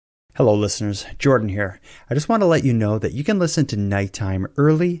Hello listeners, Jordan here. I just want to let you know that you can listen to Nighttime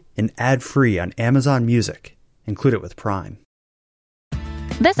early and ad-free on Amazon Music. Include it with Prime.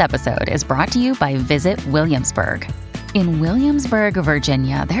 This episode is brought to you by Visit Williamsburg. In Williamsburg,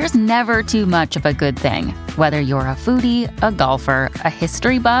 Virginia, there's never too much of a good thing. Whether you're a foodie, a golfer, a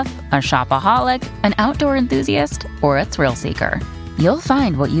history buff, a shopaholic, an outdoor enthusiast, or a thrill seeker, you'll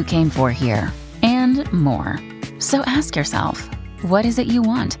find what you came for here and more. So ask yourself, what is it you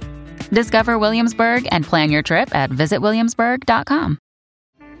want? Discover Williamsburg and plan your trip at visitwilliamsburg.com.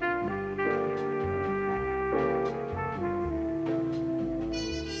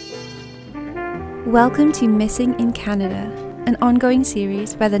 Welcome to Missing in Canada, an ongoing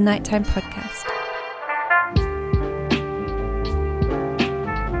series by the Nighttime Podcast.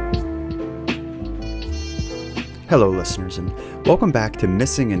 Hello listeners, and welcome back to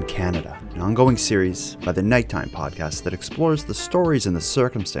Missing in Canada, an ongoing series by the Nighttime Podcast that explores the stories and the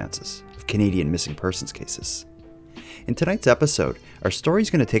circumstances of Canadian missing persons cases. In tonight's episode, our story is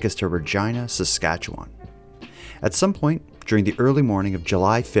going to take us to Regina, Saskatchewan. At some point during the early morning of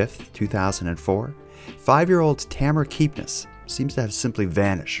July 5th, 2004, 5-year-old Tamara Keepness seems to have simply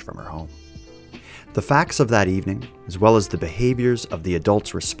vanished from her home. The facts of that evening, as well as the behaviors of the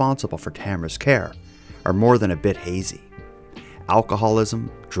adults responsible for Tamara's care, are more than a bit hazy.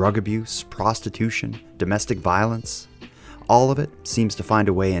 Alcoholism, drug abuse, prostitution, domestic violence, all of it seems to find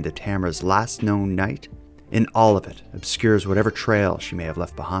a way into Tamara's last known night, and all of it obscures whatever trail she may have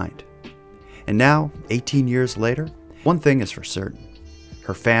left behind. And now, 18 years later, one thing is for certain.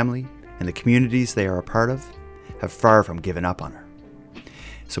 Her family and the communities they are a part of have far from given up on her.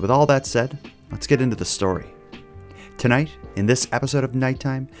 So with all that said, let's get into the story. Tonight, in this episode of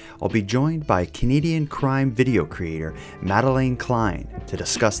Nighttime, I'll be joined by Canadian crime video creator Madeleine Klein to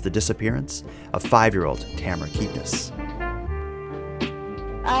discuss the disappearance of 5-year-old Tamara Keepness.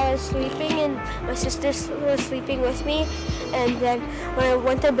 I was sleeping and my sister was sleeping with me, and then when I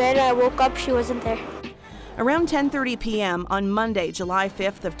went to bed I woke up, she wasn't there. Around 10:30 p.m. on Monday, July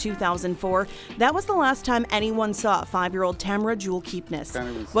 5th of 2004, that was the last time anyone saw 5-year-old Tamara Jewel Keepness.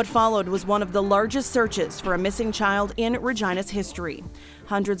 What followed was one of the largest searches for a missing child in Regina's history.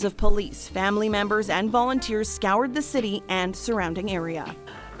 Hundreds of police, family members, and volunteers scoured the city and surrounding area.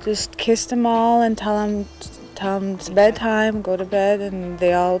 Just kiss them all and tell them it's bedtime, go to bed, and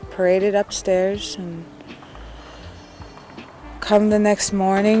they all paraded upstairs. And come the next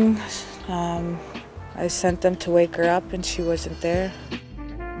morning, I sent them to wake her up, and she wasn't there.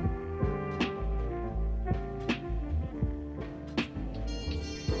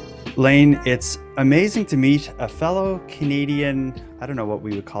 Lane, it's amazing to meet a fellow Canadian, I don't know what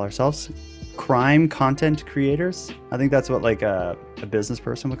we would call ourselves, crime content creators. I think that's what like a business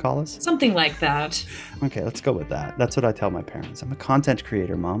person would call us. Something like that. Okay, let's go with that. That's what I tell my parents. I'm a content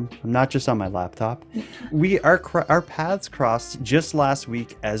creator, Mom. I'm not just on my laptop. Our paths crossed just last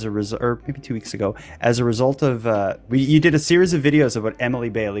week or maybe 2 weeks ago as a result of you did a series of videos about Emily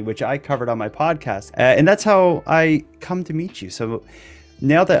Bailey, which I covered on my podcast, and that's how I come to meet you. So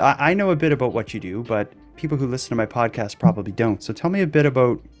now that I know a bit about what you do, but people who listen to my podcast probably don't. So tell me a bit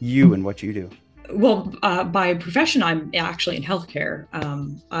about you and what you do. Well, by profession, I'm actually in healthcare.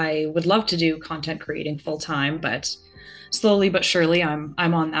 I would love to do content creating full time, but slowly but surely I'm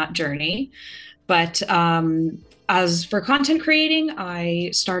on that journey. But as for content creating, I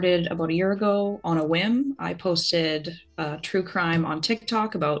started about a year ago on a whim. I posted true crime on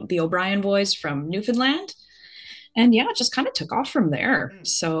TikTok about the O'Brien boys from Newfoundland. And yeah, it just kind of took off from there.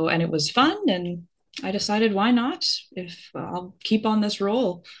 So, and it was fun, and I decided, why not? If I'll keep on this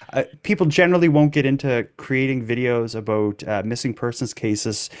role. People generally won't get into creating videos about missing persons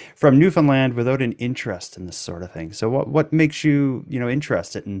cases from Newfoundland without an interest in this sort of thing. So what makes you,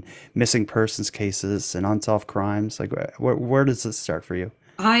 interested in missing persons cases and unsolved crimes? Like, where does this start for you?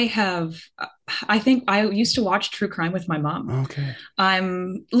 I think I used to watch true crime with my mom. Okay.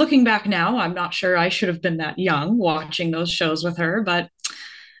 I'm looking back now, I'm not sure I should have been that young watching those shows with her, but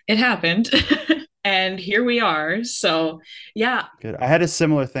it happened. And here we are. So, yeah. Good. I had a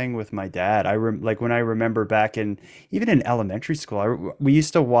similar thing with my dad. When I remember back even in elementary school, we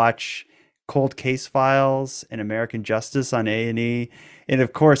used to watch Cold Case Files and American Justice on A&E. And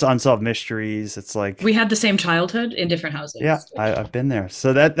of course, Unsolved Mysteries. It's like we had the same childhood in different houses. Yeah, I've been there.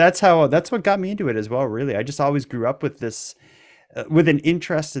 So that's what got me into it as well, really. I just always grew up with this, with an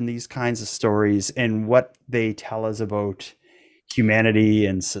interest in these kinds of stories and what they tell us about humanity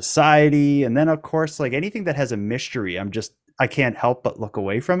and society. And then of course, like anything that has a mystery, I'm just I can't help but look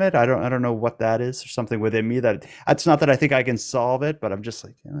away from it. I don't know what that is, or something within me that it's not that I think I can solve it, but I'm just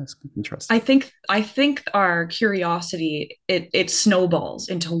like, yeah, it's interesting. I think our curiosity, it snowballs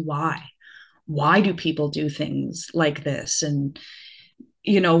into why do people do things like this? And,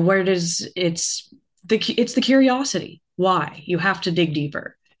 where does it's the curiosity. Why? You have to dig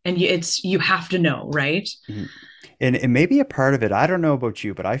deeper, and you have to know, right? Mm-hmm. And maybe a part of it, I don't know about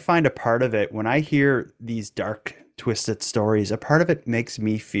you, but I find a part of it when I hear these dark, twisted stories, a part of it makes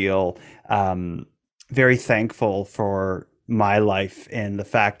me feel very thankful for my life and the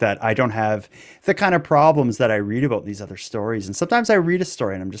fact that I don't have the kind of problems that I read about in these other stories. And sometimes I read a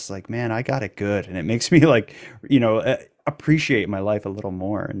story and I'm just like, man, I got it good. And it makes me like, appreciate my life a little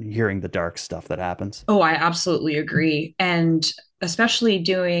more and hearing the dark stuff that happens. Oh, I absolutely agree. And especially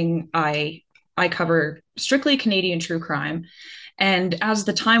I cover strictly Canadian true crime. And as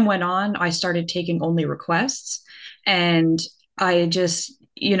the time went on, I started taking only requests. And I just,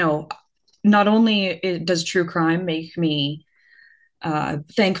 not only does true crime make me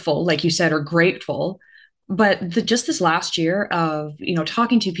thankful, like you said, or grateful, but just this last year of,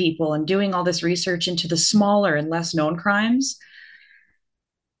 talking to people and doing all this research into the smaller and less known crimes,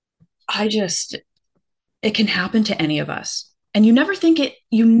 it can happen to any of us. And you never think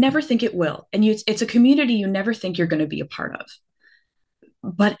it will. And it's a community you never think you're going to be a part of.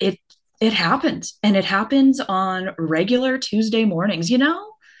 But it happens. And it happens on regular Tuesday mornings,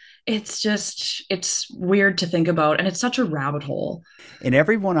 It's weird to think about. And it's such a rabbit hole. And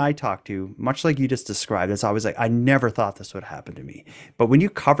everyone I talk to, much like you just described, it's always like, I never thought this would happen to me. But when you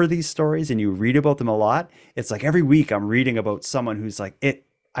cover these stories and you read about them a lot, it's like every week I'm reading about someone who's like,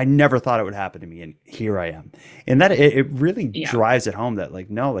 I never thought it would happen to me, and here I am. And that it really drives it home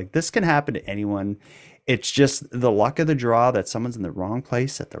that this can happen to anyone. It's just the luck of the draw that someone's in the wrong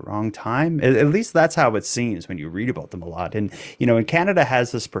place at the wrong time. At least that's how it seems when you read about them a lot. And, and Canada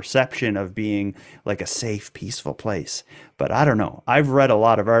has this perception of being like a safe, peaceful place. But I don't know. I've read a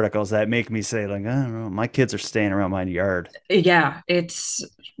lot of articles that make me say, like, I don't know, my kids are staying around my yard. Yeah,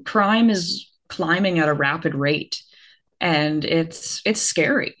 crime is climbing at a rapid rate. And it's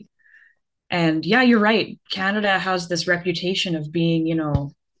scary. And yeah, you're right. Canada has this reputation of being,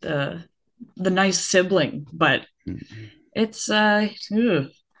 the nice sibling, but it's getting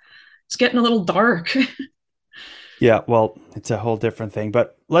a little dark. Yeah, well, it's a whole different thing,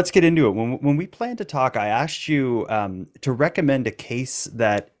 but let's get into it. When we planned to talk, I asked you to recommend a case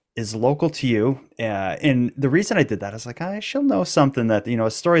that is local to you. And the reason I did that is like, she'll know something that, a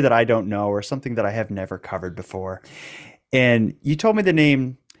story that I don't know or something that I have never covered before. And you told me the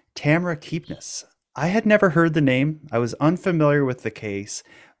name Tamara Keepness. I had never heard the name. I was unfamiliar with the case,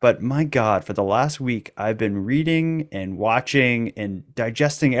 but my God, for the last week, I've been reading and watching and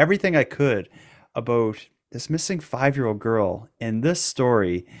digesting everything I could about this missing 5-year-old girl. And this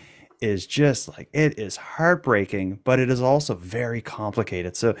story is just like, it is heartbreaking, but it is also very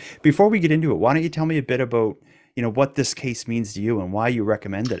complicated. So before we get into it, why don't you tell me a bit about what this case means to you and why you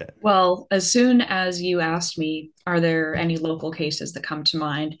recommended it? Well, as soon as you asked me, are there any local cases that come to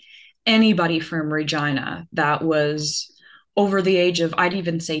mind? Anybody from Regina that was over the age of, I'd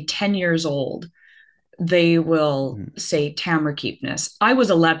even say 10 years old, they will say Tamara Keepness. I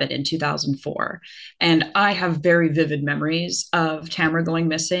was 11 in 2004, and I have very vivid memories of Tamara going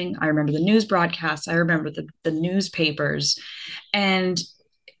missing. I remember the news broadcasts. I remember the newspapers, and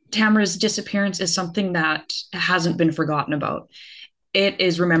Tamara's disappearance is something that hasn't been forgotten about. It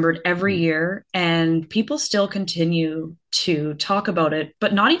is remembered every year, and people still continue to talk about it,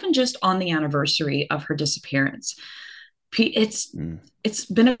 but not even just on the anniversary of her disappearance. It's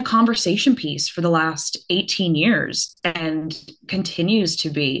been a conversation piece for the last 18 years and continues to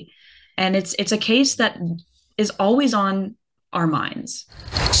be. And it's a case that is always on our minds.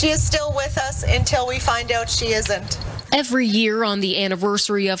 She is still with us until we find out she isn't. Every year on the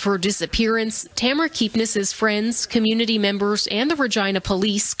anniversary of her disappearance, Tamara Keepness's friends, community members, and the Regina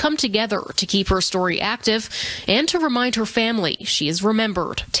Police come together to keep her story active and to remind her family she is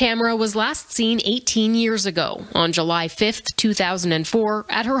remembered. Tamara was last seen 18 years ago on July 5th, 2004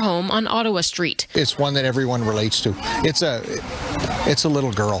 at her home on Ottawa Street. It's one that everyone relates to. It's a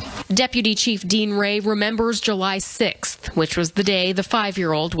little girl. Deputy Chief Dean Ray remembers July 6th, which was the day the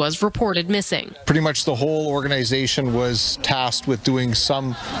 5-year-old was reported missing. Pretty much the whole organization was tasked with doing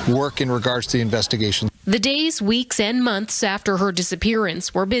some work in regards to the investigation. The days, weeks, and months after her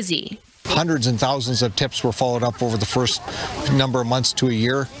disappearance were busy. Hundreds and thousands of tips were followed up over the first number of months to a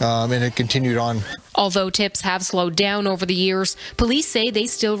year, and it continued on. Although tips have slowed down over the years, police say they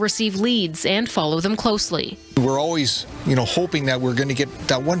still receive leads and follow them closely. We're always, hoping that we're going to get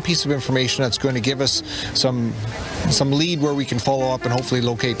that one piece of information that's going to give us some lead where we can follow up and hopefully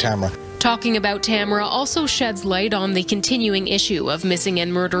locate Tamara. Talking about Tamara also sheds light on the continuing issue of missing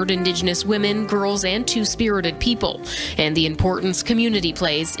and murdered Indigenous women, girls, and two-spirited people, and the importance community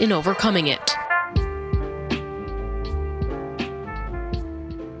plays in overcoming it.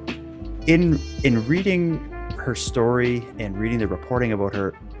 In reading her story and reading the reporting about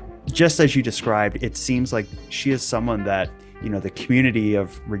her, just as you described, it seems like she is someone that, the community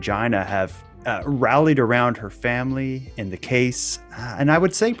of Regina have rallied around her family in the case. And I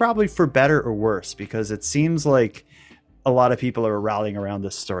would say probably for better or worse, because it seems like a lot of people are rallying around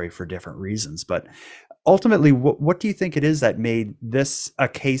this story for different reasons. But ultimately, what do you think it is that made this a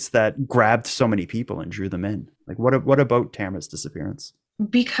case that grabbed so many people and drew them in? Like, what about Tamara's disappearance?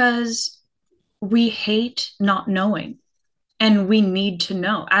 Because we hate not knowing, and we need to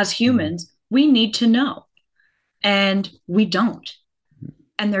know. As humans, we need to know, and we don't.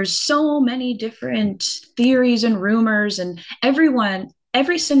 And there's so many different theories and rumors, and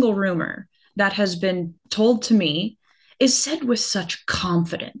every single rumor that has been told to me is said with such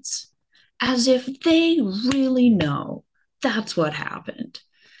confidence, as if they really know that's what happened.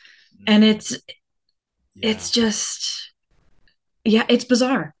 And it's just, it's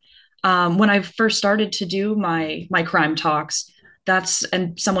bizarre. When I first started to do my crime talks,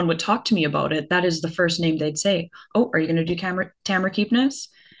 and someone would talk to me about it, that is the first name they'd say. Oh, are you going to do Tamara Keepness?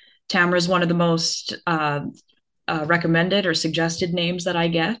 Tamara is one of the most recommended or suggested names that I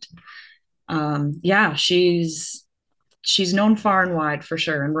get. She's known far and wide for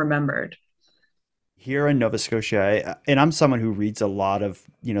sure and remembered. Here in Nova Scotia, and I'm someone who reads a lot of,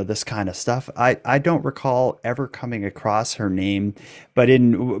 this kind of stuff. I don't recall ever coming across her name, but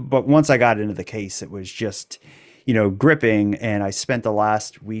once I got into the case, it was just, gripping. And I spent the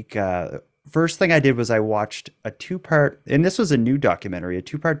last week, first thing I did was I watched a two-part, and this was a new documentary, a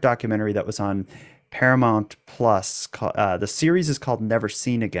two-part documentary that was on Paramount Plus. The series is called Never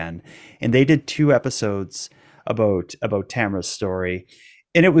Seen Again, and they did 2 episodes about Tamara's story.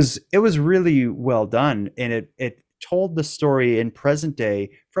 And it was really well done, and it told the story in present day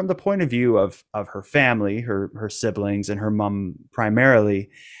from the point of view of her family, her siblings, and her mom primarily.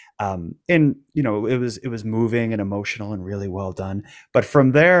 And it was moving and emotional and really well done. But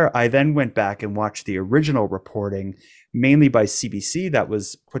from there, I then went back and watched the original reporting, mainly by CBC, that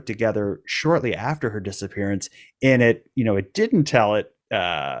was put together shortly after her disappearance. And it didn't tell it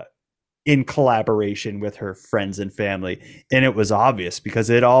in collaboration with her friends and family. And it was obvious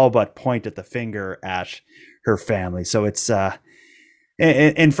because it all but pointed the finger at her family. So it's,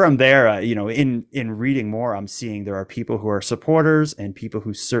 and from there, in reading more, I'm seeing there are people who are supporters and people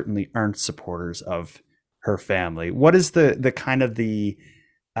who certainly aren't supporters of her family. What is the kind of the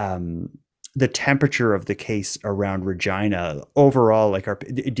temperature of the case around Regina overall? Like,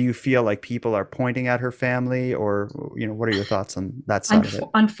 do you feel like people are pointing at her family, or, what are your thoughts on that side of it?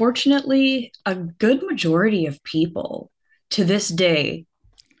 Unfortunately, a good majority of people to this day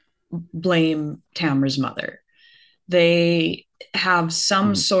blame Tamara's mother. They have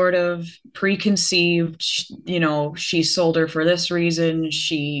some sort of preconceived, she sold her for this reason.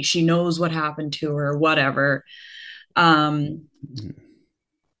 She knows what happened to her, whatever.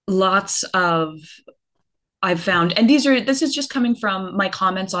 Lots of, I've found, and this is just coming from my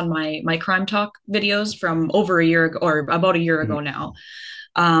comments on my Crime Talk videos from over a year ago, or about a year ago now.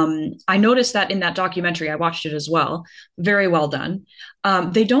 I noticed that in that documentary, I watched it as well, very well done.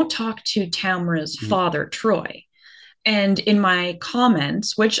 They don't talk to Tamara's father, Troy. And in my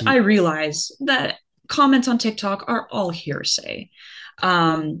comments, which I realize that comments on TikTok are all hearsay,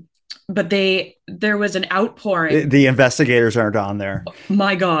 but there was an outpouring. The investigators aren't on there.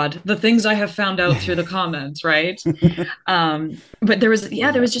 My God, the things I have found out through the comments, right? But there was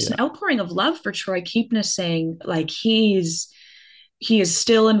just an outpouring of love for Troy Keepness, saying like he is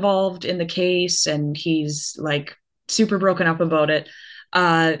still involved in the case and he's like super broken up about it.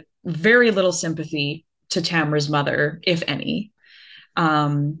 Very little sympathy to Tamara's mother, if any.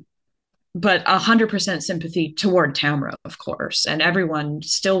 But 100% sympathy toward Tamara, of course. And everyone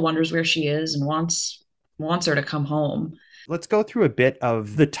still wonders where she is and wants her to come home. Let's go through a bit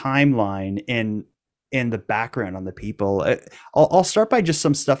of the timeline and the background on the people. I'll start by just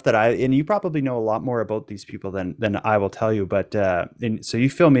some stuff that and you probably know a lot more about these people than I will tell you, but and so you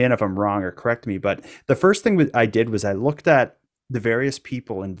fill me in if I'm wrong or correct me. But the first thing I did was I looked at the various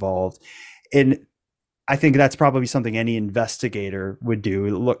people involved, and I think that's probably something any investigator would do.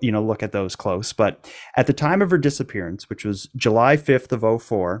 Look at those close. But at the time of her disappearance, which was July 5th of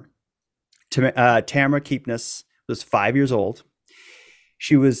 2004, Tamara Keepness was 5 years old.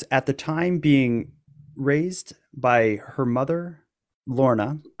 She was at the time being raised by her mother,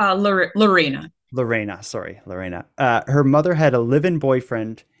 Lorena. Lorena. Her mother had a live-in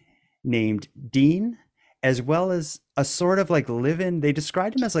boyfriend named Dean, as well as a sort of like live-in. They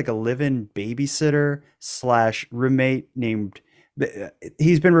described him as like a live-in babysitter / roommate named.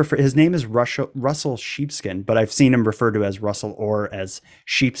 His name is Russell Sheepskin, but I've seen him referred to as Russell or as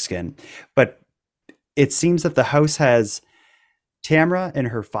Sheepskin. But it seems that the house has Tamara and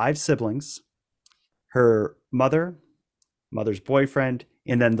her 5 siblings, her mother's boyfriend,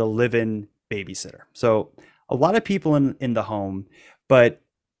 and then the live-in babysitter. So a lot of people in the home, but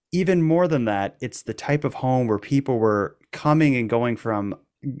even more than that, it's the type of home where people were coming and going from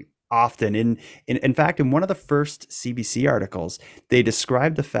often. In fact, in one of the first CBC articles, they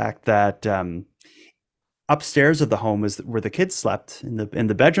described the fact that upstairs of the home was where the kids slept in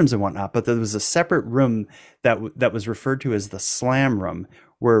the bedrooms and whatnot, but there was a separate room that was referred to as the slam room,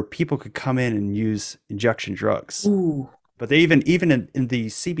 where people could come in and use injection drugs. Ooh. But they even in the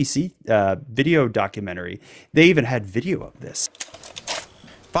CBC video documentary, they even had video of this.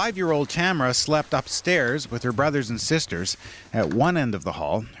 5-year-old Tamara slept upstairs with her brothers and sisters. At one end of the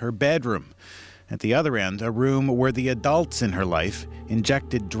hall, her bedroom. At the other end, a room where the adults in her life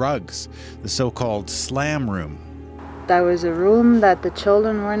injected drugs, the so-called slam room. That was a room that the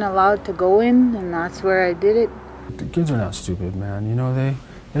children weren't allowed to go in, and that's where I did it. The kids are not stupid, man. You know, they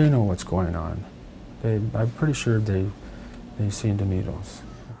know what's going on. I'm pretty sure they seen the needles.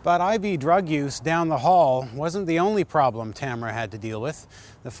 But IV drug use down the hall wasn't the only problem Tamara had to deal with.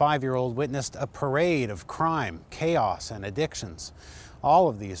 The 5-year-old witnessed a parade of crime, chaos, and addictions. All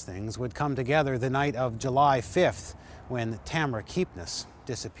of these things would come together the night of July 5th when Tamara Keepness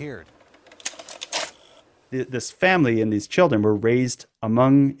disappeared. This family and these children were raised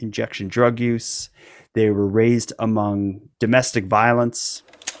among injection drug use. They were raised among domestic violence.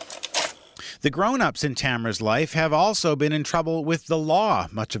 The grown-ups in Tamara's life have also been in trouble with the law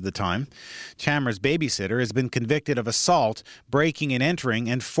much of the time. Tamara's babysitter has been convicted of assault, breaking and entering,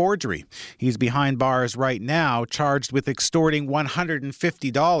 and forgery. He's behind bars right now, charged with extorting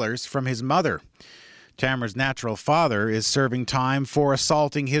 $150 from his mother. Tamara's natural father is serving time for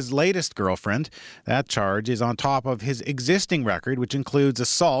assaulting his latest girlfriend. That charge is on top of his existing record, which includes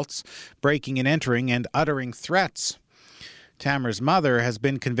assaults, breaking and entering, and uttering threats. Tamara's mother has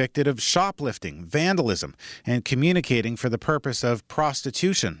been convicted of shoplifting, vandalism, and communicating for the purpose of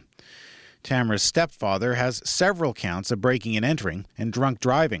prostitution. Tamara's stepfather has several counts of breaking and entering and drunk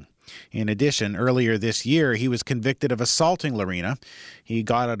driving. In addition, earlier this year, he was convicted of assaulting Lorena. He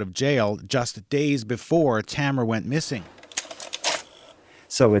got out of jail just days before Tamara went missing.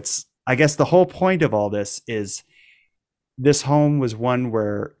 So I guess the whole point of all this is this home was one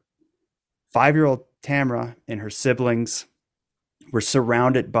where 5-year-old Tamara and her siblings were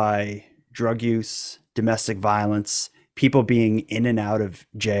surrounded by drug use, domestic violence, people being in and out of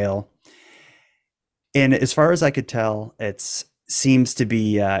jail. And as far as I could tell, it seems to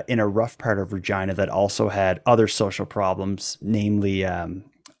be in a rough part of Regina that also had other social problems, namely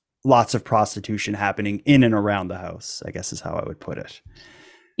lots of prostitution happening in and around the house, I guess is how I would put it.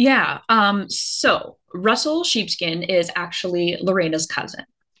 Yeah. So Russell Sheepskin is actually Lorena's cousin.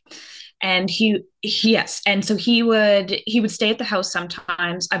 And and so he would stay at the house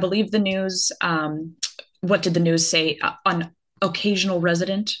sometimes. I believe the news, what did the news say? On occasional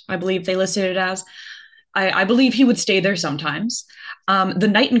resident, I believe they listed it as. I believe he would stay there sometimes. The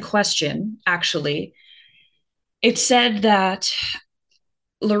night in question, actually, it said that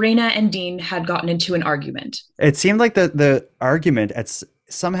Lorena and Dean had gotten into an argument. It seemed like the argument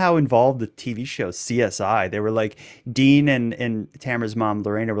somehow involved the TV show CSI. They were like, Dean and Tamara's mom,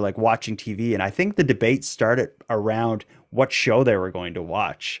 Lorena, were like watching TV. And I think the debate started around what show they were going to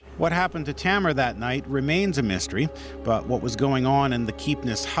watch. What happened to Tamara that night remains a mystery, but what was going on in the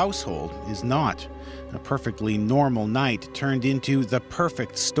Keepness household is not. A perfectly normal night turned into the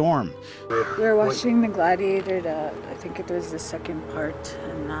perfect storm. We were watching The Gladiator, I think it was the second part,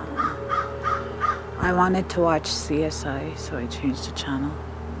 and I wanted to watch CSI, so I changed the channel.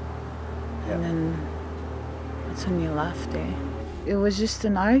 Yeah. And then that's when you left, eh? It was just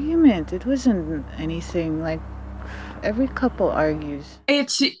an argument. It wasn't anything like every couple argues.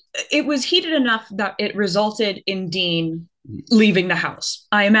 It was heated enough that it resulted in Dean leaving the house.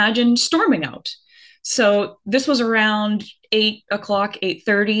 I imagine storming out. So this was around 8 o'clock,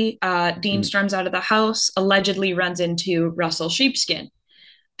 8:30. Dean storms out of the house, allegedly runs into Russell Sheepskin.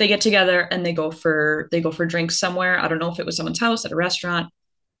 They get together and they go for drinks somewhere. I don't know if it was someone's house, at a restaurant.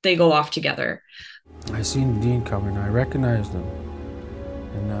 They go off together. I seen Dean coming. I recognized him.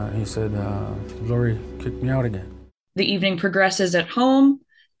 And he said, Lori kicked me out again. The evening progresses at home.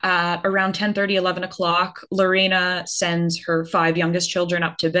 At around 10:30, 11 o'clock, Lorena sends her 5 youngest children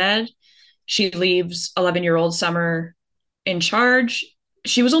up to bed. She leaves 11-year-old Summer in charge.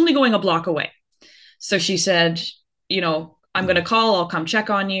 She was only going a block away. So she said, I'm going to call. I'll come check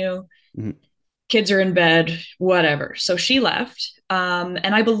on you. Mm-hmm. Kids are in bed, whatever. So she left. And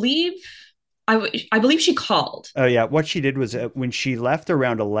I believe she called. Oh, yeah. What she did was when she left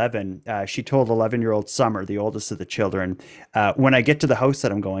around 11, she told 11-year-old Summer, the oldest of the children, when I get to the house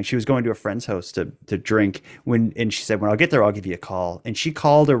that I'm going, she was going to a friend's house to drink. And she said, when I'll get there, I'll give you a call. And she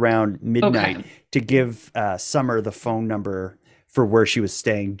called around midnight to give Summer the phone number for where she was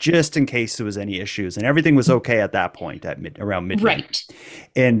staying, just in case there was any issues. And everything was okay at that point, around midnight.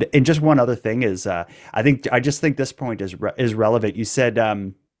 Right. And just one other thing is, I just think this point is relevant. You said,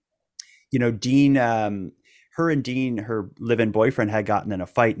 Dean, her and Dean, her live-in boyfriend, had gotten in a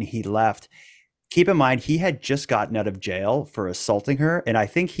fight and he left. Keep in mind, he had just gotten out of jail for assaulting her. And I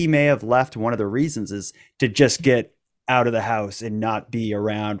think he may have left. One of the reasons is to just get out of the house and not be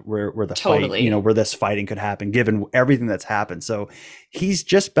around where the fight, where this fighting could happen, given everything that's happened. So he's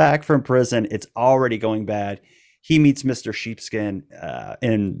just back from prison. It's already going bad. He meets Mr. Sheepskin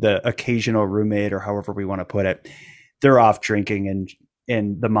and the occasional roommate, or however we want to put it. They're off drinking,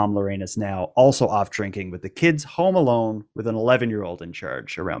 and the mom, Lorena, is now also off drinking with the kids home alone with an 11-year-old in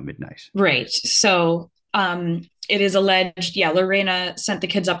charge around midnight. Right. So it is alleged, Lorena sent the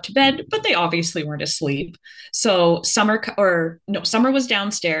kids up to bed, but they obviously weren't asleep. So Summer was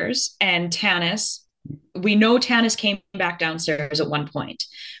downstairs, and we know Tanis came back downstairs at one point,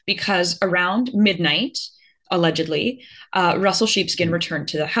 because around midnight, allegedly, Russell Sheepskin returned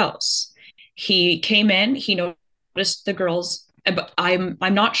to the house. He came in, he noticed the girls, but I'm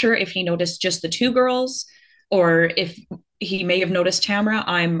not sure if he noticed just the 2 girls or if he may have noticed Tamara.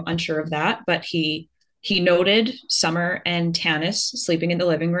 I'm unsure of that, but he noted Summer and Tanis sleeping in the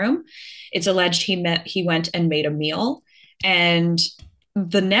living room. It's alleged he went and made a meal. And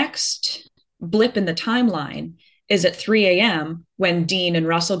the next blip in the timeline is at 3 a.m. when Dean and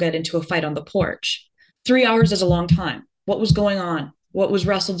Russell get into a fight on the porch. 3 hours is a long time. What was going on? What was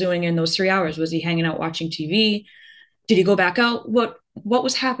Russell doing in those 3 hours? Was he hanging out watching TV? Did he go back out? What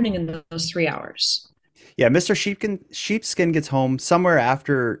was happening in those 3 hours? Yeah, Mr. Sheepskin gets home somewhere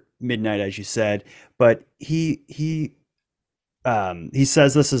after midnight, as you said, but he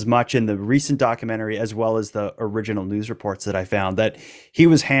says this as much in the recent documentary as well as the original news reports that I found, that he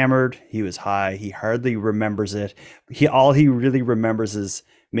was hammered, he was high, he hardly remembers it. All he really remembers is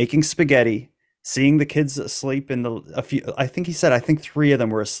making spaghetti, seeing the kids asleep I think 3 of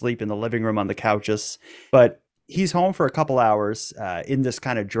them were asleep in the living room on the couches, but he's home for a couple hours in this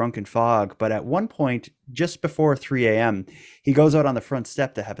kind of drunken fog. But at one point, just before 3 a.m., he goes out on the front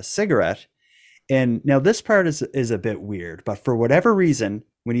step to have a cigarette. And now this part is a bit weird, but for whatever reason,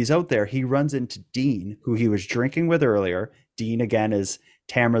 when he's out there, he runs into Dean, who he was drinking with earlier. Dean, again, is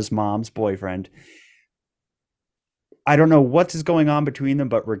Tamara's mom's boyfriend. I don't know what is going on between them,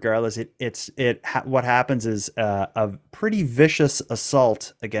 but regardless, what happens is a pretty vicious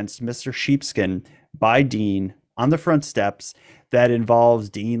assault against Mr. Sheepskin by Dean on the front steps that involves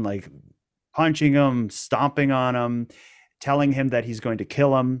Dean like punching him, stomping on him, telling him that he's going to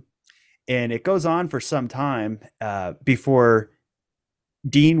kill him. And it goes on for some time before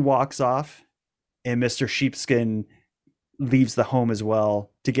Dean walks off and Mr. Sheepskin leaves the home as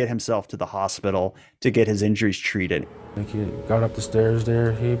well to get himself to the hospital to get his injuries treated. Like he got up the stairs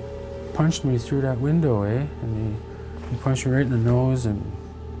there, he punched me through that window, and he punched me right in the nose, and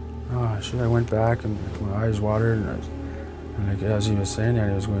I went back and my eyes watered, and like, as he was saying that,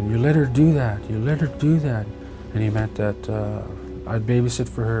 he was going, "You let her do that, you let her do that." And he meant that I'd babysit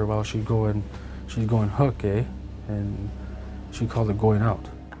for her while she'd go and hook, and she called it going out.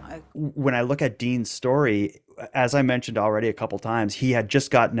 When I look at Dean's story, as I mentioned already a couple times, he had just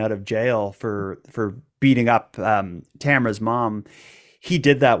gotten out of jail for beating up Tamara's mom. He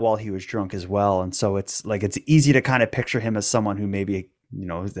did that while he was drunk as well. And so it's easy to kind of picture him as someone who maybe,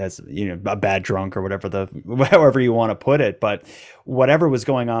 as a bad drunk or however you want to put it. But whatever was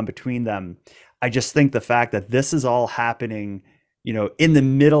going on between them, I just think the fact that this is all happening, in the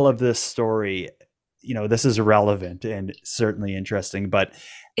middle of this story, this is relevant and certainly interesting, but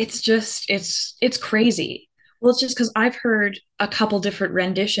it's crazy. Well, it's just because I've heard a couple different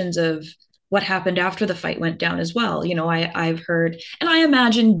renditions of what happened after the fight went down as well. I've heard, and I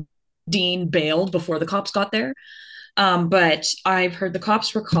imagine Dean bailed before the cops got there. But I've heard the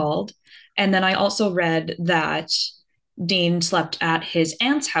cops were called. And then I also read that Dean slept at his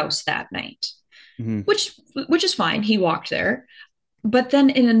aunt's house that night, which is fine. He walked there. But then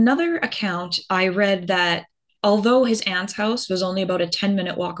in another account, I read that although his aunt's house was only about a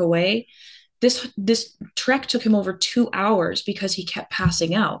 10-minute walk away, this trek took him over 2 hours because he kept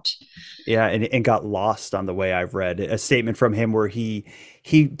passing out. Yeah, and got lost on the way. I've read a statement from him where he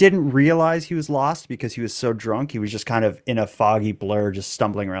didn't realize he was lost because he was so drunk. He was just kind of in a foggy blur, just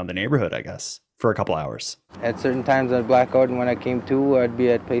stumbling around the neighborhood, I guess, for a couple hours. At certain times I'd black out, and when I came to, I'd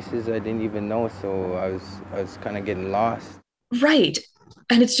be at places I didn't even know, so I was kind of getting lost. Right.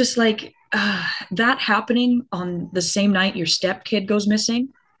 And it's just like that happening on the same night your stepkid goes missing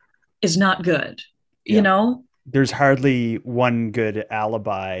is not good, you know? There's hardly one good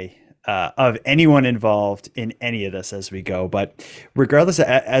alibi of anyone involved in any of this as we go. But regardless,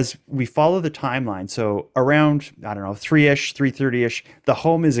 as we follow the timeline, so around, I don't know, 3-ish, 3:30-ish, the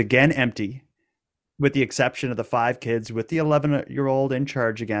home is again empty, with the exception of the 5 kids, with the 11-year-old in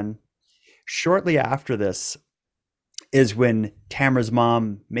charge again. Shortly after this is when Tamara's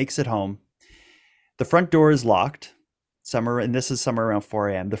mom makes it home. The front door is locked. This is somewhere around 4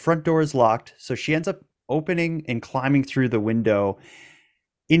 a.m. The front door is locked, so she ends up opening and climbing through the window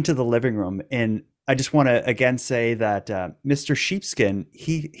into the living room. And I just want to again say that Mr. Sheepskin,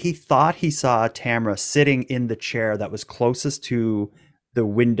 he thought he saw Tamara sitting in the chair that was closest to the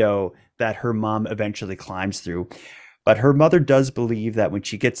window that her mom eventually climbs through. But her mother does believe that when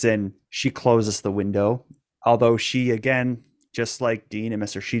she gets in, she closes the window. Although she, again, just like Dean and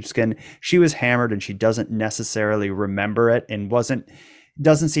Mr. Sheepskin, she was hammered and she doesn't necessarily remember it and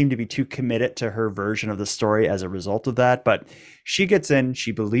doesn't seem to be too committed to her version of the story as a result of that. But she gets in,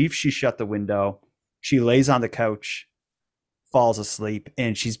 she believes she shut the window, she lays on the couch, falls asleep,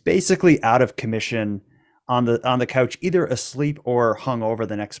 and she's basically out of commission on the couch, either asleep or hungover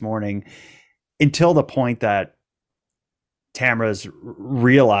the next morning, until the point that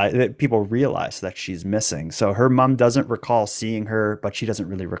people realize that she's missing. So her mom doesn't recall seeing her, but she doesn't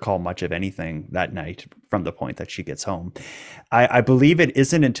really recall much of anything that night from the point that she gets home. I believe it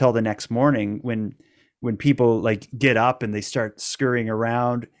isn't until the next morning when people like get up and they start scurrying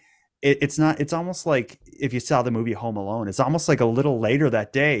around. It's almost like if you saw the movie Home Alone, it's almost like a little later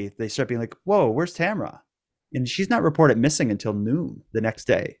that day, they start being like, whoa, where's Tamara? And she's not reported missing until noon the next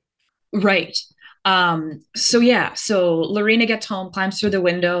day. Right. So Lorena gets home, climbs through the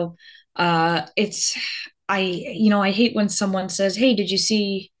window. I hate when someone says, hey, did you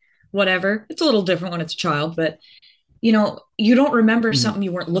see whatever? It's a little different when it's a child, but you don't remember something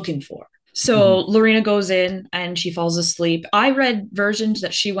you weren't looking for. So Lorena goes in and she falls asleep. I read versions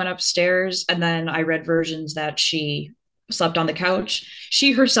that she went upstairs, and then I read versions that she slept on the couch.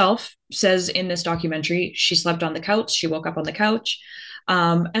 She herself says in this documentary, she slept on the couch. She woke up on the couch.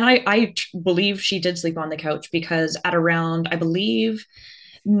 And I believe she did sleep on the couch because at around, I believe,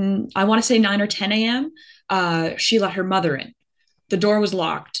 I want to say 9 or 10 a.m., she let her mother in. The door was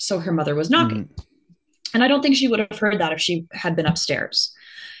locked, so her mother was knocking. And I don't think she would have heard that if she had been upstairs.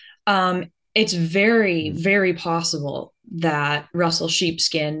 It's very, very possible that Russell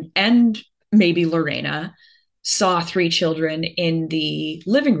Sheepskin and maybe Lorena saw 3 children in the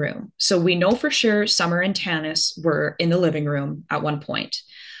living room. So we know for sure Summer and Tanis were in the living room at one point.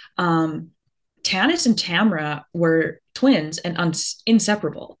 Tanis and Tamara were twins and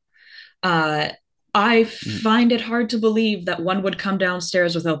inseparable. I find it hard to believe that one would come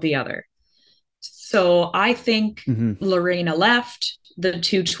downstairs without the other. So I think Lorena left, the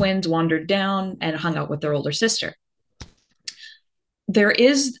 2 twins wandered down and hung out with their older sister. There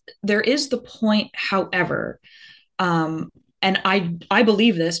is the point, however, and I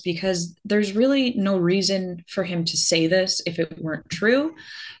believe this because there's really no reason for him to say this if it weren't true.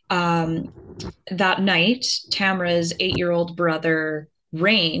 That night, Tamara's 8-year-old brother,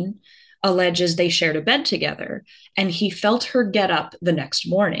 Rain, alleges they shared a bed together, and he felt her get up the next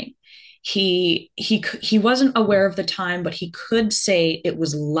morning. He wasn't aware of the time, but he could say it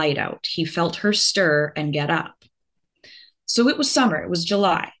was light out. He felt her stir and get up. So it was summer. It was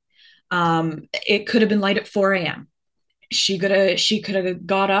July. It could have been light at 4 a.m. She could have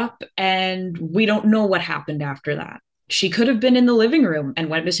got up, and we don't know what happened after that. She could have been in the living room and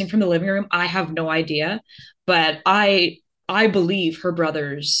went missing from the living room. I have no idea, but I believe her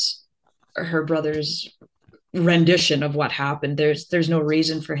brother's rendition of what happened. There's no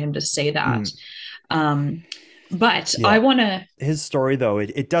reason for him to say that. But yeah. I want to... His story, though,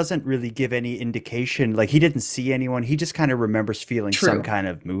 it doesn't really give any indication. Like, he didn't see anyone. He just kind of remembers feeling some kind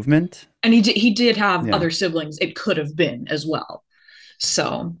of movement. And he did have other siblings. It could have been as well.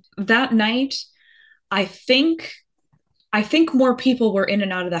 So that night, I think I think more people were in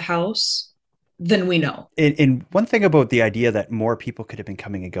and out of the house than we know. And one thing about the idea that more people could have been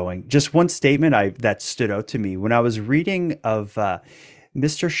coming and going, just one statement that stood out to me when I was reading of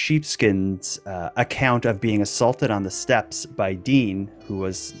Mr. Sheepskin's account of being assaulted on the steps by Dean, who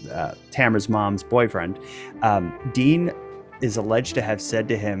was Tamara's mom's boyfriend. Dean is alleged to have said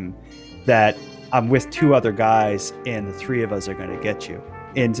to him that I'm with two other guys and the three of us are going to get you.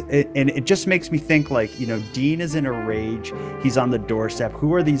 And it just makes me think, like, you know, Dean is in a rage. He's on the doorstep.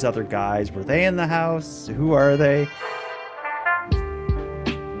 Who are these other guys? Were they in the house? Who are they?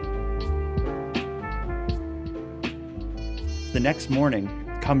 The next morning,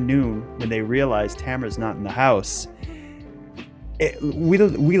 come noon, when they realize Tamara's not in the house, we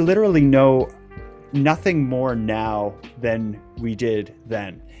literally know nothing more now than we did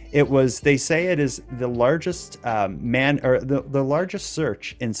then. It was, they say it is the largest the largest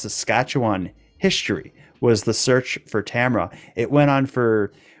search in Saskatchewan history was the search for Tamara. It went on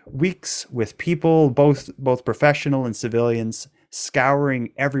for weeks with people, both professional and civilians,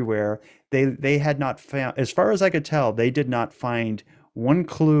 scouring everywhere. They had not found, as far as I could tell, they did not find one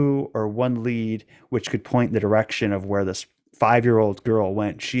clue or one lead which could point in the direction of where this 5-year-old girl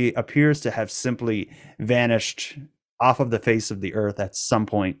went. She appears to have simply vanished off of the face of the earth at some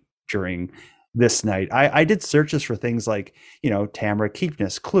point during this night. I did searches for things like, you know, Tamara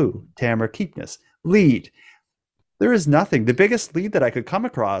Keepness, clue, Tamara Keepness, lead. There is nothing. The biggest lead that I could come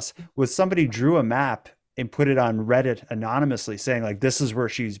across was somebody drew a map and put it on Reddit anonymously saying, like, this is where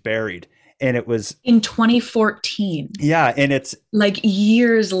she's buried. And it was in 2014. Yeah, and it's like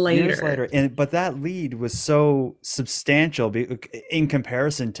years later. But that lead was so substantial in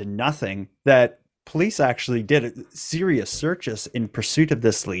comparison to nothing that police actually did serious searches in pursuit of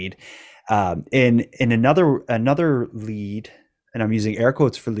this lead. In another lead, and I'm using air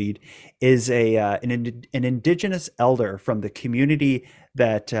quotes for lead, is an Indigenous elder from the community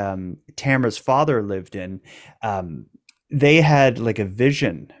that Tamara's father lived in. They had like a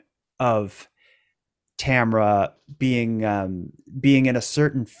vision of Tamara being in a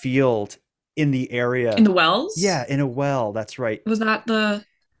certain field in the area. In the wells? Yeah, in a well. That's right. Was that the...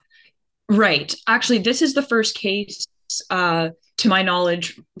 Right. Actually, this is the first case, to my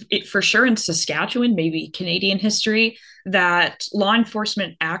knowledge, for sure in Saskatchewan, maybe Canadian history, that law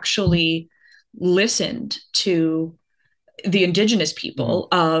enforcement actually listened to the Indigenous people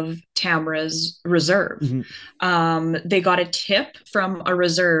of Tamara's reserve. They got a tip from a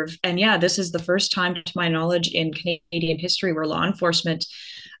reserve. And yeah, this is the first time, to my knowledge, in Canadian history where law enforcement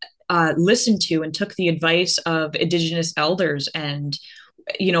listened to and took the advice of Indigenous elders and,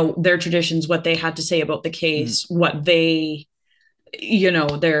 you know, their traditions, what they had to say about the case, what they, you know,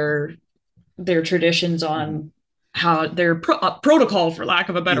 their traditions on how their protocol, for lack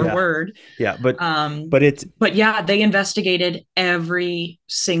of a better word. Yeah. But yeah, they investigated every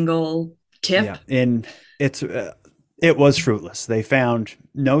single tip. Yeah. And it was fruitless. They found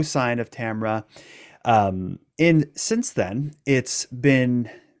no sign of Tamara. And since then, it's been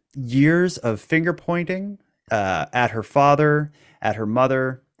years of finger pointing at her father, at her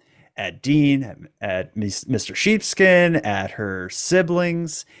mother, at Dean, at Mr. Sheepskin, at her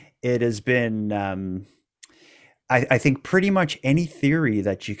siblings. It has been, I think, pretty much any theory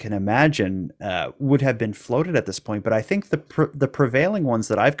that you can imagine would have been floated at this point. But I think the prevailing ones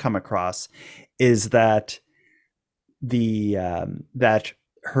that I've come across is that that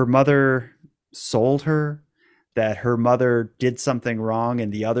her mother sold her, that her mother did something wrong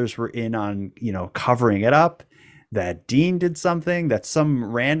and the others were in on, you know, covering it up, that Dean did something, that some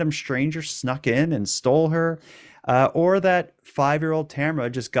random stranger snuck in and stole her, or that 5-year-old Tamara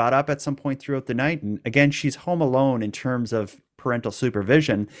just got up at some point throughout the night. And again, she's home alone in terms of parental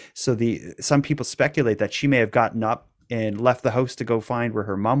supervision. So some people speculate that she may have gotten up and left the house to go find where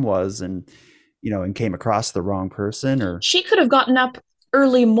her mom was, and, you know, and came across the wrong person. Or she could have gotten up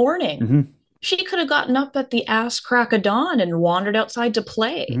early morning. She could have gotten up at the ass crack of dawn and wandered outside to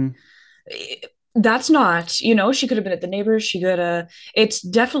play. That's not, you know, she could have been at the neighbors. It's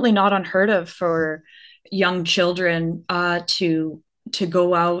definitely not unheard of for young children to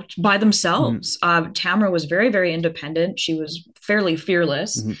go out by themselves. Tamara was very, very independent. She was fairly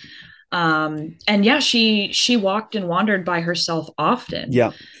fearless. And yeah, she walked and wandered by herself often.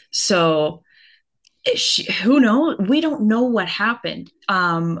 Yeah. So who knows? We don't know what happened.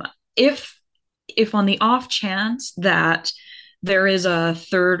 If on the off chance that there is a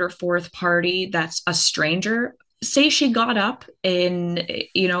third or fourth party that's a stranger, say she got up in,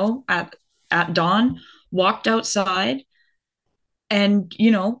 you know, at dawn, walked outside and, you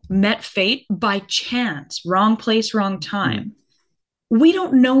know, met fate by chance, wrong place, wrong time. we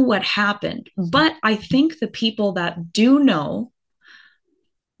don't know what happened, but I think the people that do know,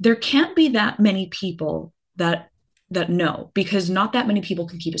 there can't be that many people that know, because not that many people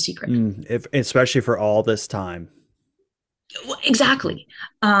can keep a secret. Especially for all this time. Exactly.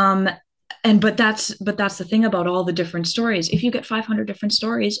 But that's the thing about all the different stories. If you get 500 different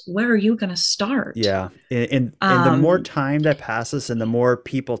stories, where are you going to start? Yeah. And the more time that passes and the more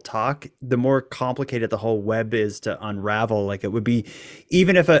people talk, the more complicated the whole web is to unravel. Like, it would be,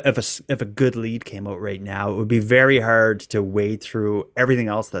 even if a good lead came out right now, it would be very hard to wade through everything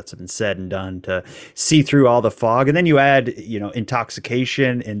else that's been said and done, to see through all the fog. And then you add,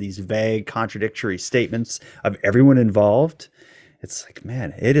 intoxication and these vague contradictory statements of everyone involved. It's like,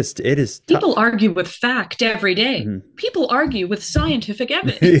 man, it is tough. People argue with fact every day. People argue with scientific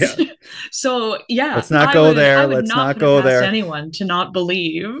evidence. Yeah. So yeah, let's not go there. Let's not go there. Anyone to not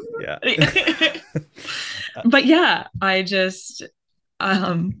believe. Yeah. But yeah, I just,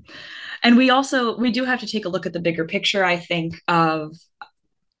 and we do have to take a look at the bigger picture, I think, of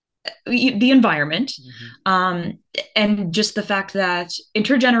the environment, and just the fact that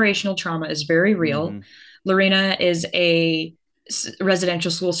intergenerational trauma is very real. Lorena is a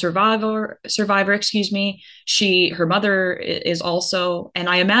residential school survivor, her mother is also, and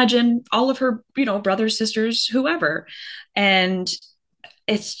I imagine all of her, brothers, sisters, whoever. And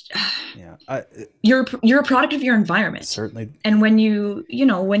it's, you're a product of your environment. Certainly. And when you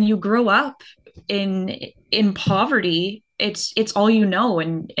grow up in poverty, it's all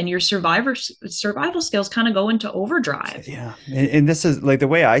and your survival skills kind of go into overdrive. Yeah. And this is like, the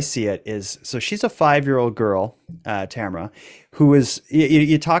way I see it is, so she's a 5-year-old girl, Tamara, who is,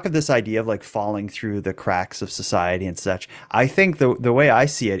 you talk of this idea of like falling through the cracks of society and such. I think the way I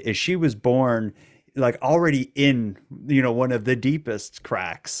see it is, she was born like already in, one of the deepest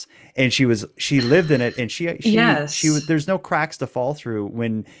cracks, and she lived in it, and she there's no cracks to fall through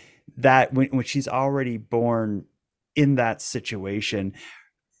when she's already born in that situation.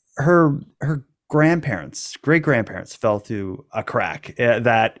 Her great grandparents fell through a crack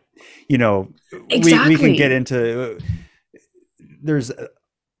that, exactly. we can get into. There's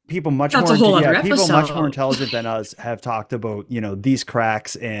people much more intelligent than us have talked about, these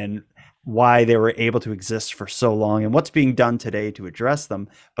cracks and why they were able to exist for so long and what's being done today to address them.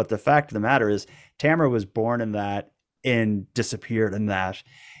 But the fact of the matter is, Tamara was born in that and disappeared in that.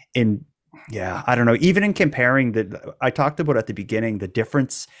 And yeah, I don't know, even in comparing I talked about at the beginning, the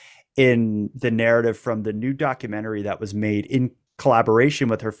difference in the narrative from the new documentary that was made in collaboration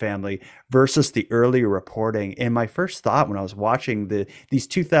with her family versus the earlier reporting. And my first thought when I was watching these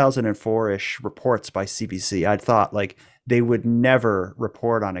 2004-ish reports by CBC, I thought like they would never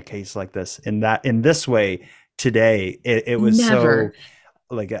report on a case like this in this way today. It was never.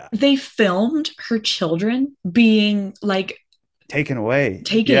 So like they filmed her children being like taken away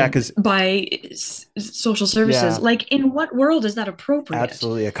by social services. Like, in what world is that appropriate?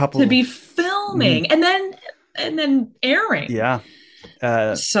 Absolutely. To be filming and then airing.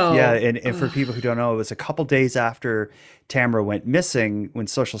 And for people who don't know, it was a couple days after Tamara went missing when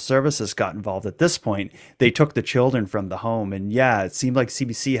social services got involved. At this point, they took the children from the home, and it seemed like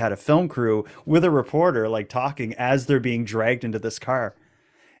CBC had a film crew with a reporter like talking as they're being dragged into this car.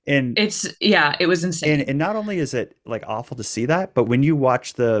 And it was insane. And not only is it like awful to see that, but when you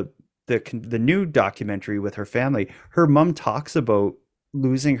watch the new documentary with her family, her mom talks about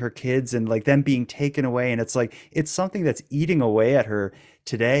losing her kids and like them being taken away, and it's like it's something that's eating away at her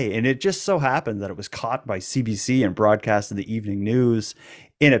today. And it just so happened that it was caught by CBC and broadcast in the evening news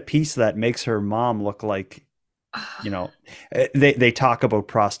in a piece that makes her mom look like, they talk about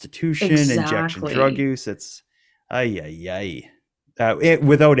prostitution, injection drug use. It's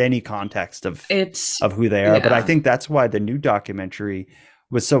without any context of who they are. But I think that's why the new documentary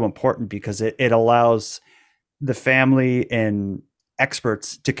was so important, because it allows the family and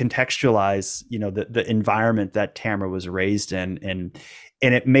experts to contextualize, the environment that Tamara was raised in, and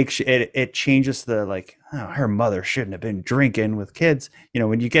it makes it changes the like, oh, her mother shouldn't have been drinking with kids.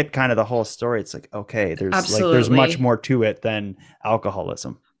 When you get kind of the whole story, it's like, okay, there's much more to it than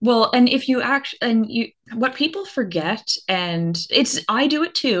alcoholism. Well, and if you what people forget, and I do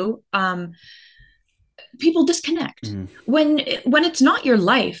it too. People disconnect when it's not your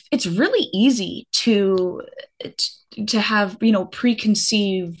life. It's really easy to have,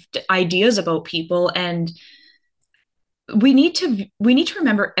 preconceived ideas about people. And we need to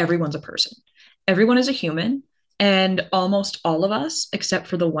remember everyone's a person. Everyone is a human. And almost all of us, except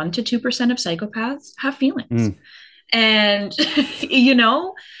for the 1% to 2% of psychopaths, have feelings. And,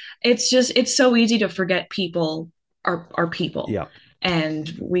 it's so easy to forget people are people. Yeah.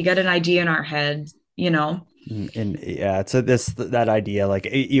 And we get an idea in our head And yeah, so that idea, like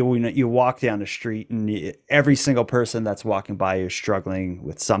you walk down the street and every single person that's walking by is struggling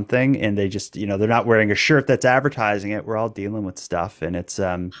with something, and they just, they're not wearing a shirt that's advertising it. We're all dealing with stuff, and it's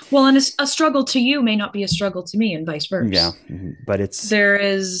well, and a struggle to you may not be a struggle to me, and vice versa. Yeah, but there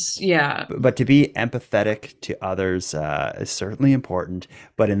is, yeah. But to be empathetic to others is certainly important.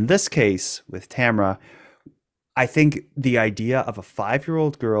 But in this case with Tamra, I think the idea of a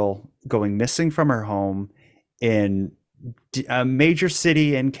 5-year-old girl going missing from her home in a major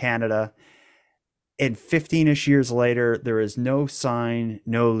city in Canada, and 15-ish years later, there is no sign,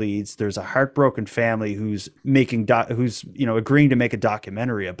 no leads. There's a heartbroken family who's agreeing to make a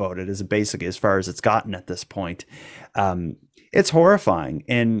documentary about it, as basically as far as it's gotten at this point. It's horrifying.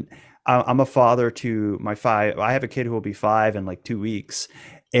 And I'm a father to I have a kid who will be 5 in like 2 weeks.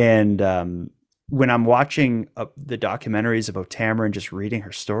 And when I'm watching the documentaries about Tamra and just reading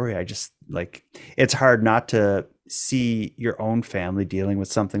her story, I just it's hard not to see your own family dealing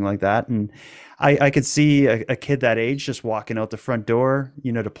with something like that. And I could see a kid that age just walking out the front door,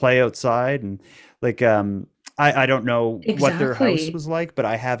 to play outside. And I don't know what their house was like, but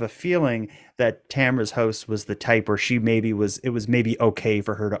I have a feeling that Tamra's house was the type where it was maybe okay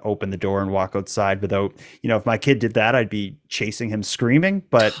for her to open the door and walk outside without, if my kid did that, I'd be chasing him screaming.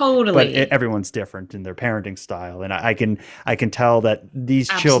 But totally. But everyone's different in their parenting style, and I can tell that these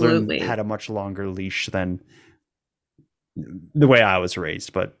children had a much longer leash than the way I was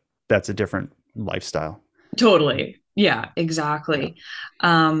raised. But that's a different lifestyle. Totally. Yeah. Exactly.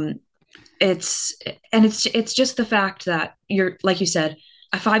 Yeah. It's just the fact that you're, like you said,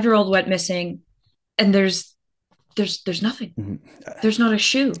 a 5-year-old went missing and there's nothing. Mm-hmm. There's not a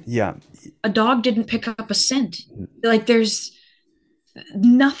shoe. Yeah. A dog didn't pick up a scent. Like there's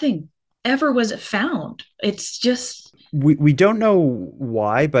nothing ever was found. It's just, we don't know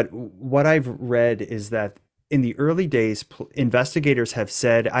why, but what I've read is that in the early days, investigators have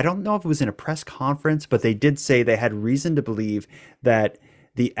said, I don't know if it was in a press conference, but they did say they had reason to believe that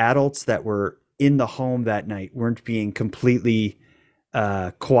the adults that were in the home that night weren't being completely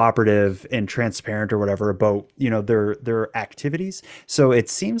cooperative and transparent or whatever about, their activities. So it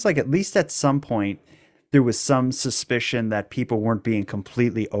seems like at least at some point there was some suspicion that people weren't being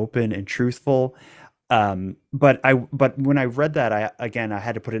completely open and truthful. But when I read that, I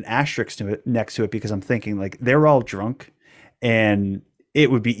had to put an asterisk next to it because I'm thinking they're all drunk, and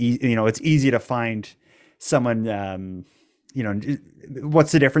it would be it's easy to find someone.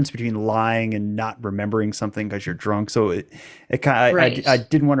 What's the difference between lying and not remembering something because you're drunk? So it kind of, right. I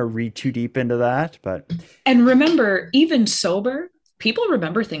didn't want to read too deep into that, and remember, even sober, people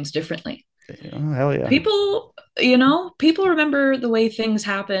remember things differently. Oh, hell yeah. People remember the way things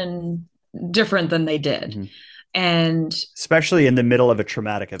happen different than they did. Mm-hmm. And especially in the middle of a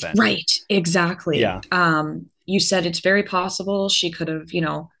traumatic event. Right. Exactly. Yeah. You said it's very possible she could have,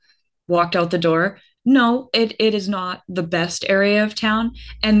 walked out the door. No, it is not the best area of town.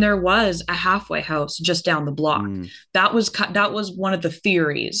 And there was a halfway house just down the block. That was one of the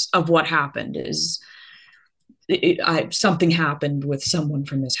theories of what happened is something happened with someone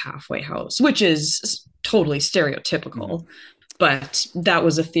from this halfway house, which is totally stereotypical, but that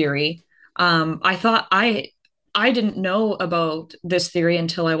was a theory. I thought I didn't know about this theory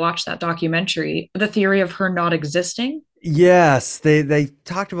until I watched that documentary, the theory of her not existing. Yes, they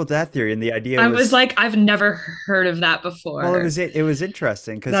talked about that theory, and the idea was like, I've never heard of that before. Well, it was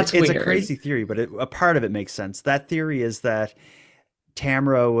interesting because it's a crazy theory, but a part of it makes sense. That theory is that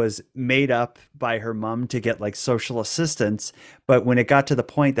Tamra was made up by her mom to get social assistance, but when it got to the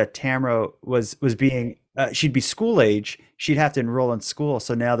point that Tamra was being she'd be school age, she'd have to enroll in school.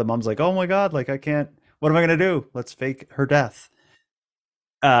 So now the mom's like, oh my God, I can't, what am I going to do? Let's fake her death.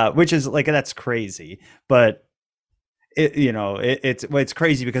 Which is that's crazy. But it's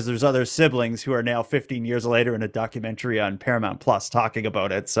crazy because there's other siblings who are now 15 years later in a documentary on Paramount Plus talking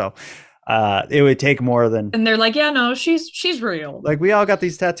about it. So it would take more than, and they're like, yeah, no, she's real. We all got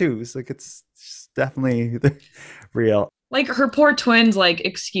these tattoos. It's definitely real. Her poor twins,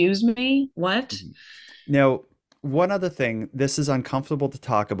 excuse me, what? Now, one other thing, this is uncomfortable to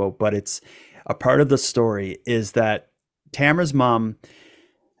talk about, but it's a part of the story, is that Tamra's mom,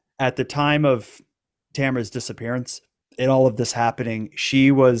 at the time of Tamra's disappearance and all of this happening,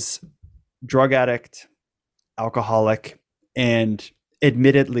 she was drug addict, alcoholic, and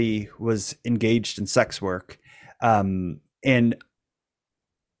admittedly was engaged in sex work. And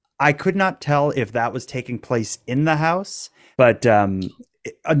I could not tell if that was taking place in the house, but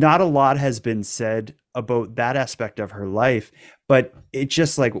not a lot has been said about that aspect of her life. But it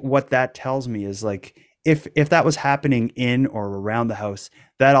just what that tells me is if that was happening in or around the house,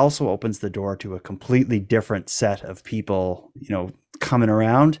 that also opens the door to a completely different set of people, coming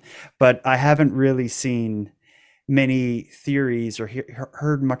around. But I haven't really seen many theories or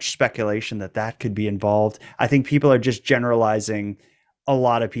heard much speculation that could be involved. I think people are just generalizing a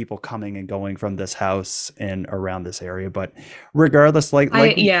lot of people coming and going from this house and around this area. But regardless, like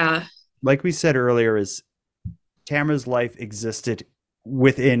we said earlier, is Tamara's life existed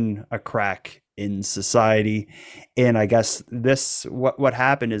within a crack in society, and I guess what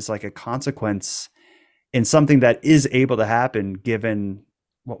happened is like a consequence in something that is able to happen given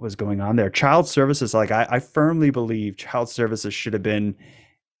what was going on there. Child services, like I firmly believe child services should have been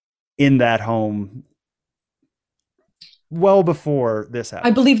in that home well before this happened.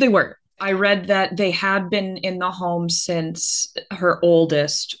 I believe they were. I read that they had been in the home since her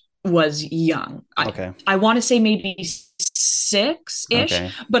oldest was young. Okay. I want to say maybe 6-ish,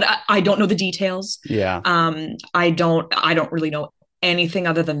 Okay. but I don't know the details. Yeah. I don't really know anything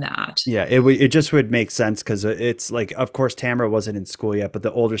other than that. Yeah, it just would make sense because it's like, of course, Tamara wasn't in school yet, but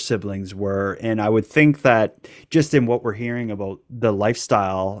the older siblings were. And I would think that just in what we're hearing about the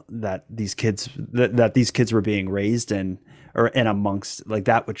lifestyle that these kids were being raised in and amongst, like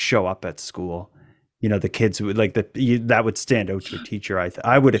that would show up at school. The kids would that would stand out to a teacher.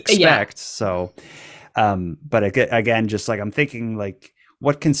 I would expect. Yeah. So, but again, just like I'm thinking like,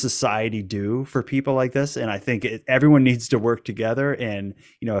 what can society do for people like this? And I think everyone needs to work together. And,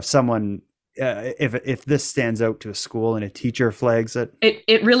 if someone, if this stands out to a school and a teacher flags it.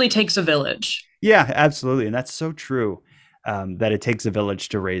 It really takes a village. Yeah, absolutely. And that's so true, that it takes a village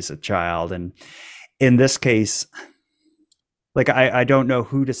to raise a child. And in this case, like, I don't know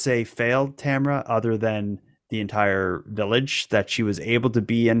who to say failed Tamara other than the entire village, that she was able to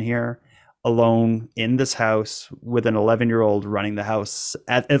be in here alone in this house with an 11-year-old running the house.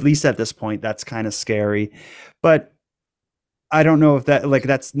 At least at this point, that's kind of scary. But I don't know if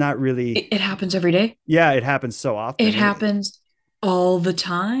that's not really. It happens every day. Yeah, it happens so often. It happens all the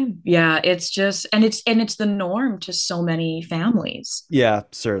time. Yeah, it's just and it's the norm to so many families. Yeah,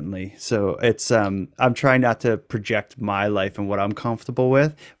 certainly. So it's I'm trying not to project my life and what I'm comfortable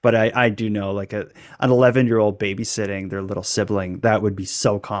with, but I do know like an 11-year-old babysitting their little sibling, that would be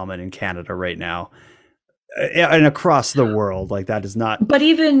so common in Canada right now. And across the world, like that is not. But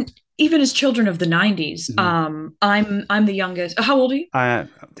even as children of the 90s, I'm the youngest. How old are you?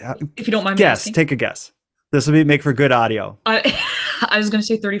 If you don't mind me asking. Take a guess. This will make for good audio. I was going to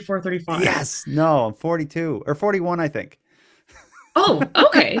say 34, 35. Yes. No, I'm 42 or 41, I think. Oh,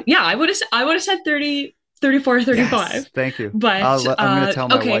 okay. Yeah, I would have said 30, 34, 35. Yes, thank you. But I'm going to tell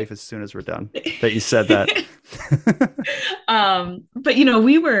my wife as soon as we're done that you said that. But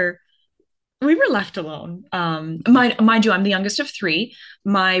we were left alone. Mind you, I'm the youngest of 3.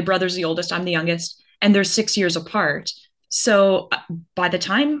 My brother's the oldest. I'm the youngest, and they're 6 years apart. So by the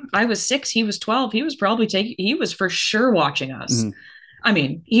time I was 6, he was 12. He was he was for sure watching us. Mm-hmm. I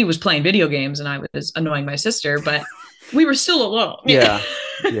mean, he was playing video games and I was annoying my sister, but we were still alone. Yeah.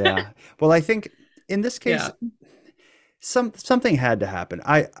 Yeah. Well, I think in this case, something had to happen.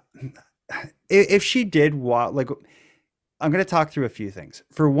 If she did I'm going to talk through a few things.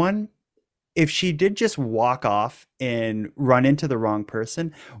 For one, if she did just walk off and run into the wrong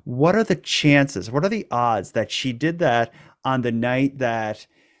person, what are the chances? What are the odds that she did that on the night that,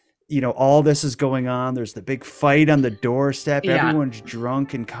 all this is going on? There's the big fight on the doorstep. Yeah. Everyone's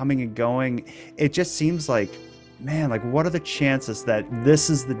drunk and coming and going. It just seems like, man, like what are the chances that this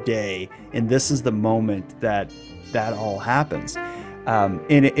is the day and this is the moment that all happens?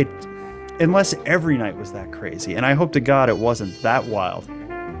 And it unless every night was that crazy. And I hope to God it wasn't that wild.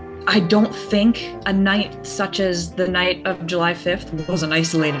 I don't think a night such as the night of July 5th was an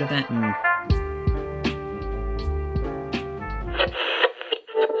isolated event.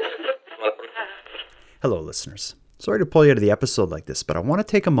 Hello, listeners. Sorry to pull you out of the episode like this, but I want to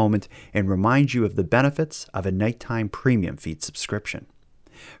take a moment and remind you of the benefits of a nighttime premium feed subscription.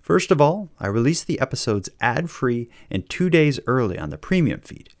 First of all, I release the episodes ad-free and 2 days early on the premium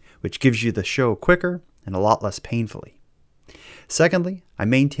feed, which gives you the show quicker and a lot less painfully. Secondly, I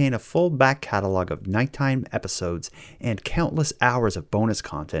maintain a full back catalog of nighttime episodes and countless hours of bonus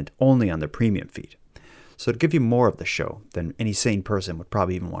content only on the premium feed, so to give you more of the show than any sane person would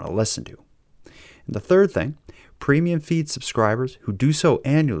probably even want to listen to. And the third thing, premium feed subscribers who do so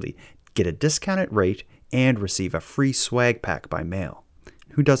annually get a discounted rate and receive a free swag pack by mail.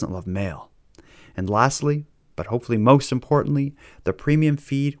 Who doesn't love mail? And lastly, but hopefully most importantly, the premium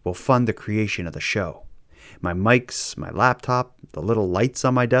feed will fund the creation of the show. My mics, my laptop, the little lights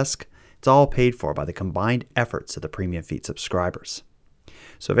on my desk, it's all paid for by the combined efforts of the premium feed subscribers.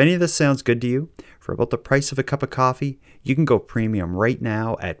 So if any of this sounds good to you, for about the price of a cup of coffee, you can go premium right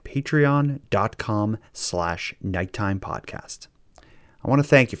now at patreon.com/nighttimepodcast. I want to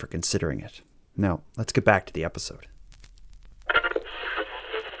thank you for considering it. Now, let's get back to the episode.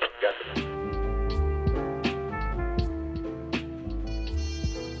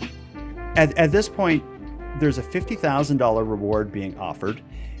 At this point, there's a $50,000 reward being offered.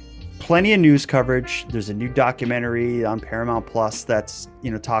 Plenty of news coverage. There's a new documentary on Paramount Plus that's,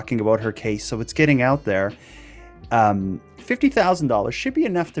 talking about her case. So it's getting out there. $50,000 should be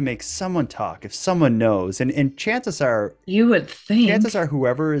enough to make someone talk if someone knows. And chances are, you would think, chances are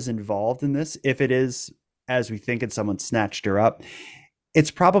whoever is involved in this, if it is as we think and someone snatched her up,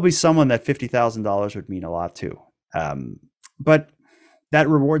 it's probably someone that $50,000 would mean a lot to. But that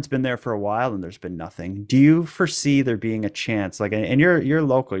reward's been there for a while and there's been nothing. Do you foresee there being a chance, and you're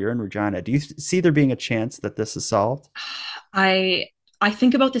local, you're in Regina, do you see there being a chance that this is solved? I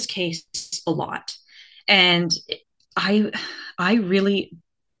think about this case a lot, and I really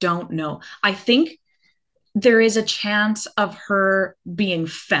don't know. I think there is a chance of her being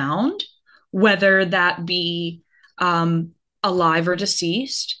found, whether that be alive or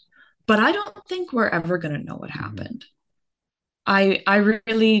deceased, but I don't think we're ever going to know what happened. I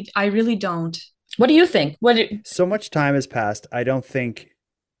really don't. What do you think? So much time has passed. I don't think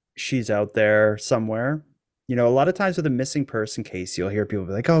she's out there somewhere. A lot of times with a missing person case, you'll hear people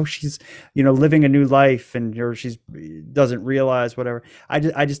be like, "Oh, she's, living a new life, and she's doesn't realize whatever."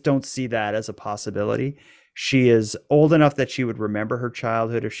 I just don't see that as a possibility. She is old enough that she would remember her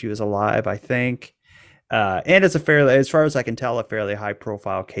childhood if she was alive, I think. And it's as far as I can tell, a fairly high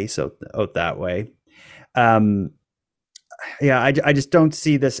profile case out that way. Yeah, I just don't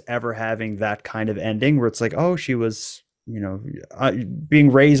see this ever having that kind of ending where it's like, oh, she was,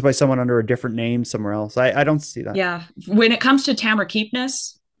 being raised by someone under a different name somewhere else. I don't see that. Yeah. When it comes to Tamara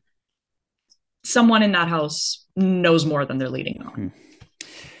Keepness, someone in that house knows more than they're leading on.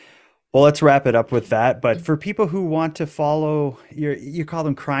 Well, let's wrap it up with that. But for people who want to follow you call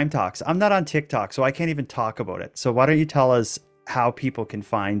them crime talks. I'm not on TikTok, so I can't even talk about it. So why don't you tell us how people can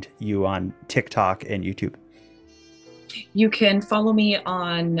find you on TikTok and YouTube? You can follow me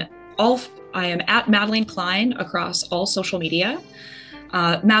on I am at Madeleine Klein across all social media.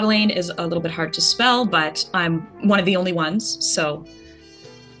 Madeleine is a little bit hard to spell, but I'm one of the only ones. So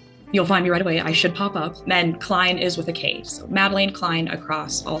you'll find me right away. I should pop up. And Klein is with a K. So Madeleine Klein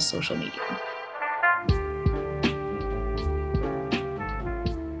across all social media.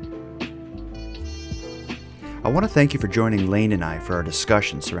 I want to thank you for joining Lane and I for our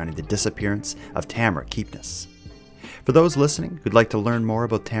discussion surrounding the disappearance of Tamara Keepness. For those listening who'd like to learn more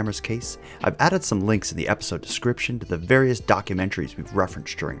about Tamara's case, I've added some links in the episode description to the various documentaries we've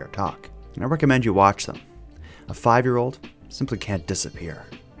referenced during our talk, and I recommend you watch them. A 5-year-old simply can't disappear.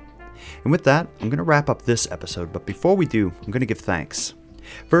 And with that, I'm going to wrap up this episode, but before we do, I'm going to give thanks.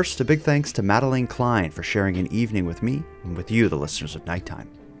 First, a big thanks to Madeleine Klein for sharing an evening with me and with you, the listeners of Nighttime.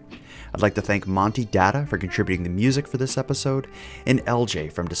 I'd like to thank Monty Data for contributing the music for this episode, and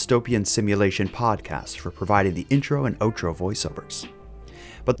LJ from Dystopian Simulation Podcast for providing the intro and outro voiceovers.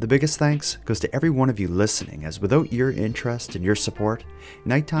 But the biggest thanks goes to every one of you listening, as without your interest and your support,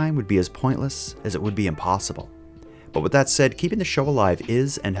 Nighttime would be as pointless as it would be impossible. But with that said, keeping the show alive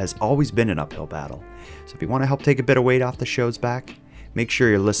is and has always been an uphill battle, so if you want to help take a bit of weight off the show's back, make sure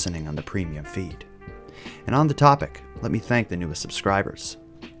you're listening on the premium feed. And on the topic, let me thank the newest subscribers.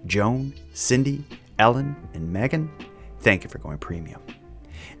 Joan, Cindy, Ellen, and Megan, thank you for going premium.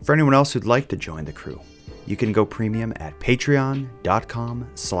 And for anyone else who'd like to join the crew, you can go premium at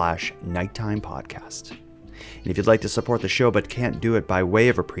patreon.com/nighttimepodcast. And if you'd like to support the show but can't do it by way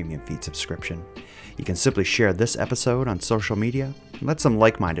of a premium feed subscription, you can simply share this episode on social media and let some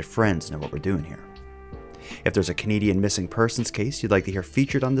like-minded friends know what we're doing here. If there's a Canadian missing persons case you'd like to hear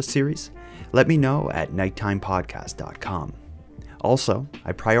featured on this series, let me know at nighttimepodcast.com. Also,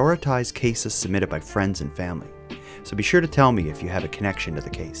 I prioritize cases submitted by friends and family, so be sure to tell me if you have a connection to the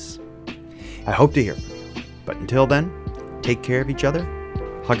case. I hope to hear from you, but until then, take care of each other,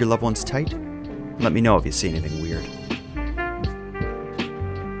 hug your loved ones tight, and let me know if you see anything weird.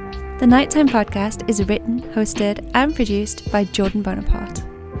 The Nighttime Podcast is written, hosted, and produced by Jordan Bonaparte.